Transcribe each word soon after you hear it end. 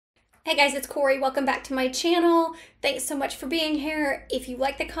Hey guys, it's Corey. Welcome back to my channel. Thanks so much for being here. If you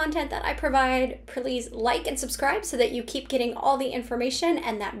like the content that I provide, please like and subscribe so that you keep getting all the information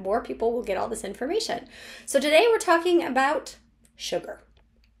and that more people will get all this information. So today we're talking about sugar.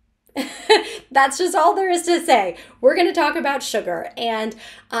 That's just all there is to say. We're going to talk about sugar, and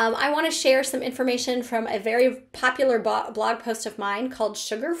I want to share some information from a very popular blog post of mine called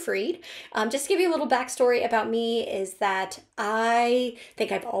Sugar Freed. Just to give you a little backstory about me is that I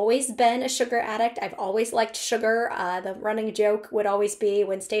think I've always been a sugar addict. I've always liked sugar. The running joke would always be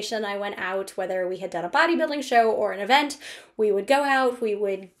when Stacia and I went out, whether we had done a bodybuilding show or an event, we would go out, we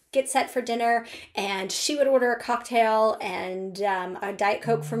would get set for dinner, and she would order a cocktail and a Diet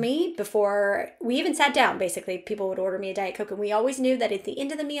Coke for me before we even sat down. Basically, people would order me a Diet Coke, and we always knew that at the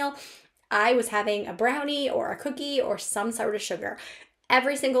end of the meal, I was having a brownie or a cookie or some sort of sugar.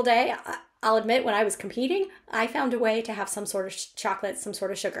 Every single day, I'll admit, when I was competing, I found a way to have some sort of chocolate, some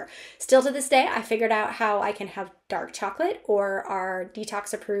sort of sugar. Still to this day, I figured out how I can have dark chocolate or our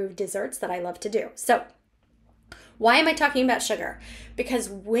detox-approved desserts that I love to do. So, why am I talking about sugar? Because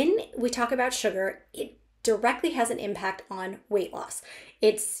when we talk about sugar, it directly has an impact on weight loss.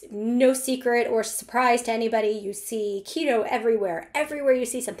 It's no secret or surprise to anybody. You see keto everywhere. Everywhere you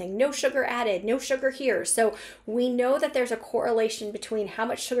see something, no sugar added, no sugar here. So we know that there's a correlation between how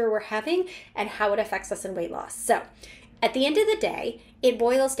much sugar we're having and how it affects us in weight loss. So at the end of the day, it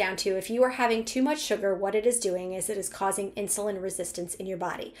boils down to if you are having too much sugar, what it is doing is it is causing insulin resistance in your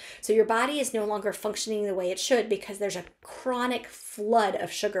body. So your body is no longer functioning the way it should because there's a chronic flood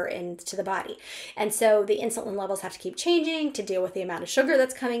of sugar into the body. And so the insulin levels have to keep changing to deal with the amount of sugar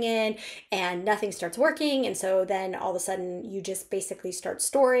that's coming in, and nothing starts working. And so then all of a sudden you just basically start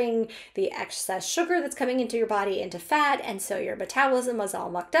storing the excess sugar that's coming into your body into fat. And so your metabolism is all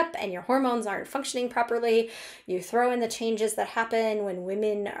mucked up and your hormones aren't functioning properly. You throw in the changes that happen when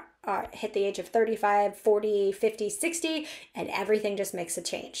women hit the age of 35, 40, 50, 60, and everything just makes a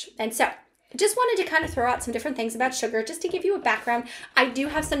change. And so just wanted to kind of throw out some different things about sugar just to give you a background. I do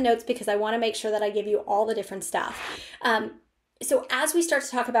have some notes because I want to make sure that I give you all the different stuff. So as we start to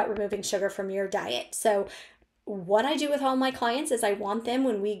talk about removing sugar from your diet, so what I do with all my clients is I want them,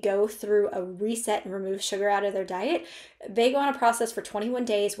 when we go through a reset and remove sugar out of their diet, they go on a process for 21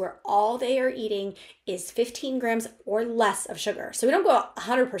 days where all they are eating is 15 grams or less of sugar. So we don't go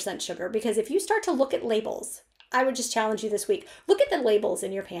 100% sugar, because if you start to look at labels, I would just challenge you this week, look at the labels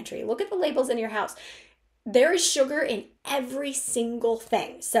in your pantry, look at the labels in your house. There is sugar in every single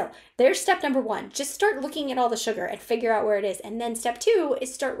thing. So there's step number one. Just start looking at all the sugar and figure out where it is. And then step two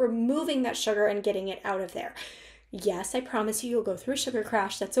is start removing that sugar and getting it out of there. Yes, I promise you'll go through a sugar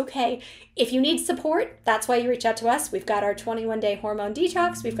crash. That's okay. If you need support, that's why you reach out to us. We've got our 21-day hormone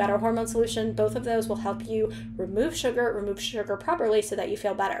detox. We've got our hormone solution. Both of those will help you remove sugar properly so that you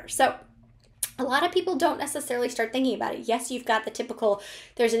feel better. So a lot of people don't necessarily start thinking about it. Yes, you've got the typical,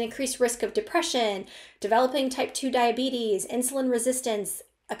 there's an increased risk of depression, developing type 2 diabetes, insulin resistance,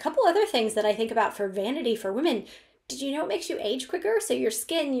 a couple other things that I think about for vanity for women. Did you know it makes you age quicker? So your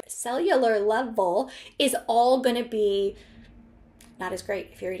skin, your cellular level is all going to be not as great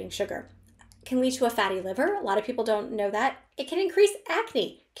if you're eating sugar. It can lead to a fatty liver. A lot of people don't know that. It can increase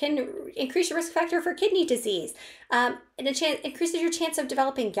acne, can increase your risk factor for kidney disease. It increases your chance of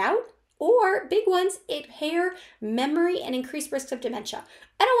developing gout. Or big ones, hair, memory, and increased risks of dementia.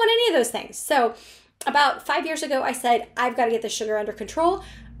 I don't want any of those things. So about 5 years ago, I said, I've got to get the sugar under control.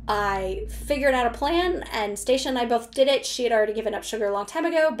 I figured out a plan, and Stacia and I both did it. She had already given up sugar a long time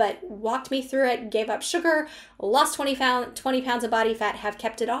ago, but walked me through it, gave up sugar, lost 20 pounds of body fat, have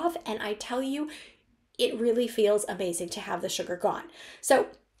kept it off. And I tell you, it really feels amazing to have the sugar gone. So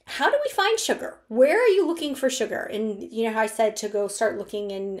how do we find sugar? Where are you looking for sugar? And you know how I said to go start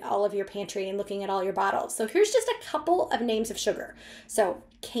looking in all of your pantry and looking at all your bottles. So here's just a couple of names of sugar. So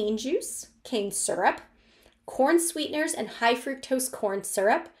cane juice, cane syrup, corn sweeteners and high fructose corn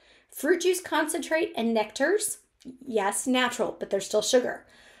syrup, fruit juice concentrate and nectars. Yes, natural, but they're still sugar.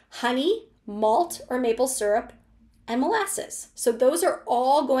 Honey, malt or maple syrup, and molasses. So those are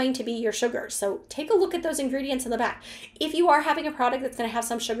all going to be your sugars. So take a look at those ingredients in the back. If you are having a product that's going to have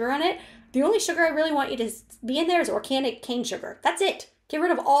some sugar on it, the only sugar I really want you to be in there is organic cane sugar. That's it. Get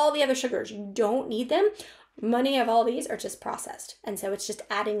rid of all the other sugars. You don't need them. Many of all these are just processed. And so it's just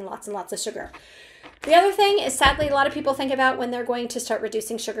adding lots and lots of sugar. The other thing is, sadly, a lot of people think about when they're going to start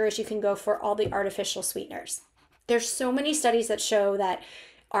reducing sugar is you can go for all the artificial sweeteners. There's so many studies that show that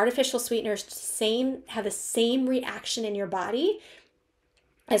artificial sweeteners have the same reaction in your body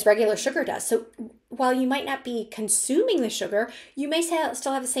as regular sugar does. So while you might not be consuming the sugar, you may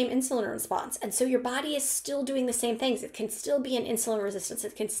still have the same insulin response. And so your body is still doing the same things. It can still be in insulin resistance.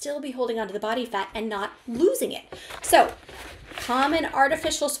 It can still be holding onto the body fat and not losing it. So common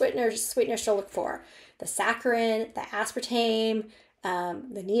artificial sweeteners to look for: the saccharin, the aspartame,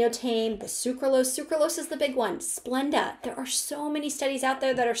 the neotame, the sucralose. Sucralose is the big one. Splenda. There are so many studies out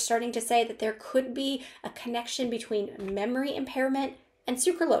there that are starting to say that there could be a connection between memory impairment and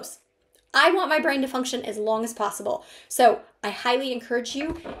sucralose. I want my brain to function as long as possible. So I highly encourage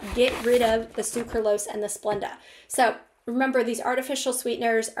you, get rid of the sucralose and the Splenda. So remember, these artificial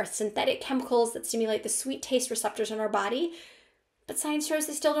sweeteners are synthetic chemicals that stimulate the sweet taste receptors in our body, but science shows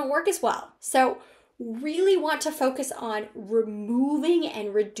they still don't work as well. So really want to focus on removing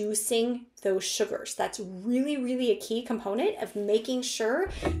and reducing those sugars. That's really, really a key component of making sure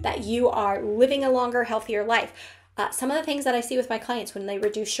that you are living a longer, healthier life. Some of the things that I see with my clients when they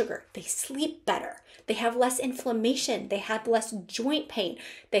reduce sugar: they sleep better, they have less inflammation, they have less joint pain,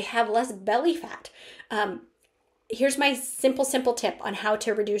 they have less belly fat. Here's my simple tip on how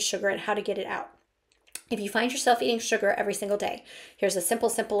to reduce sugar and how to get it out. If you find yourself eating sugar every single day, here's a simple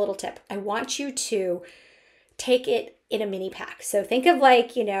little tip. I want you to take it in a mini pack. So think of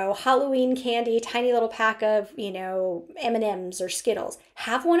like, Halloween candy, tiny little pack of, M&Ms or Skittles.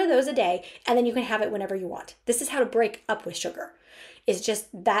 Have one of those a day, and then you can have it whenever you want. This is how to break up with sugar. It's just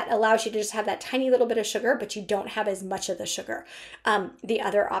that allows you to just have that tiny little bit of sugar, but you don't have as much of the sugar. The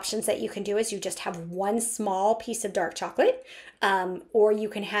other options that you can do is you just have one small piece of dark chocolate, or you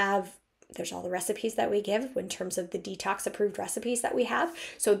can have, there's all the recipes that we give in terms of the detox approved recipes that we have.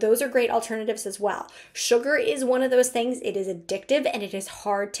 So those are great alternatives as well. Sugar is one of those things. It is addictive and it is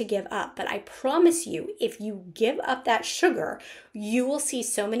hard to give up. But I promise you, if you give up that sugar, you will see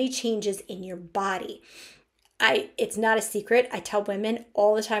so many changes in your body. It's not a secret. I tell women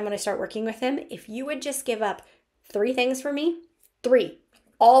all the time when I start working with them, if you would just give up 3 things for me, 3,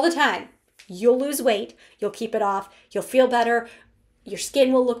 all the time, you'll lose weight, you'll keep it off, you'll feel better, your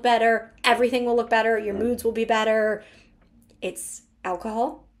skin will look better, everything will look better, your moods will be better. It's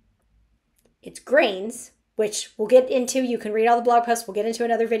alcohol, it's grains, which we'll get into. You can read all the blog posts. We'll get into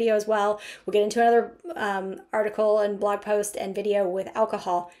another video as well. We'll get into another article and blog post and video with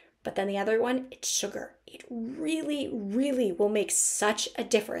alcohol. But then the other one, it's sugar. It really, really will make such a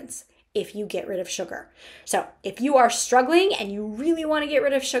difference if you get rid of sugar. So if you are struggling and you really want to get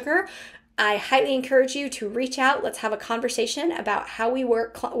rid of sugar, I highly encourage you to reach out. Let's have a conversation about how we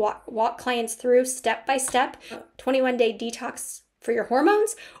walk clients through step by step, 21-day detox for your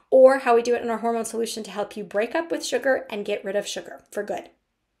hormones, or how we do it in our hormone solution to help you break up with sugar and get rid of sugar for good.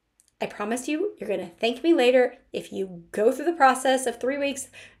 I promise you, you're going to thank me later if you go through the process of 3 weeks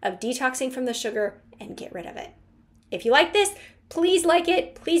of detoxing from the sugar and get rid of it. If you like this, please like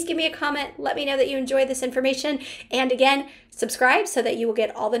it. Please give me a comment. Let me know that you enjoyed this information. And again, subscribe so that you will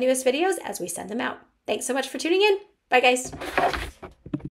get all the newest videos as we send them out. Thanks so much for tuning in. Bye, guys.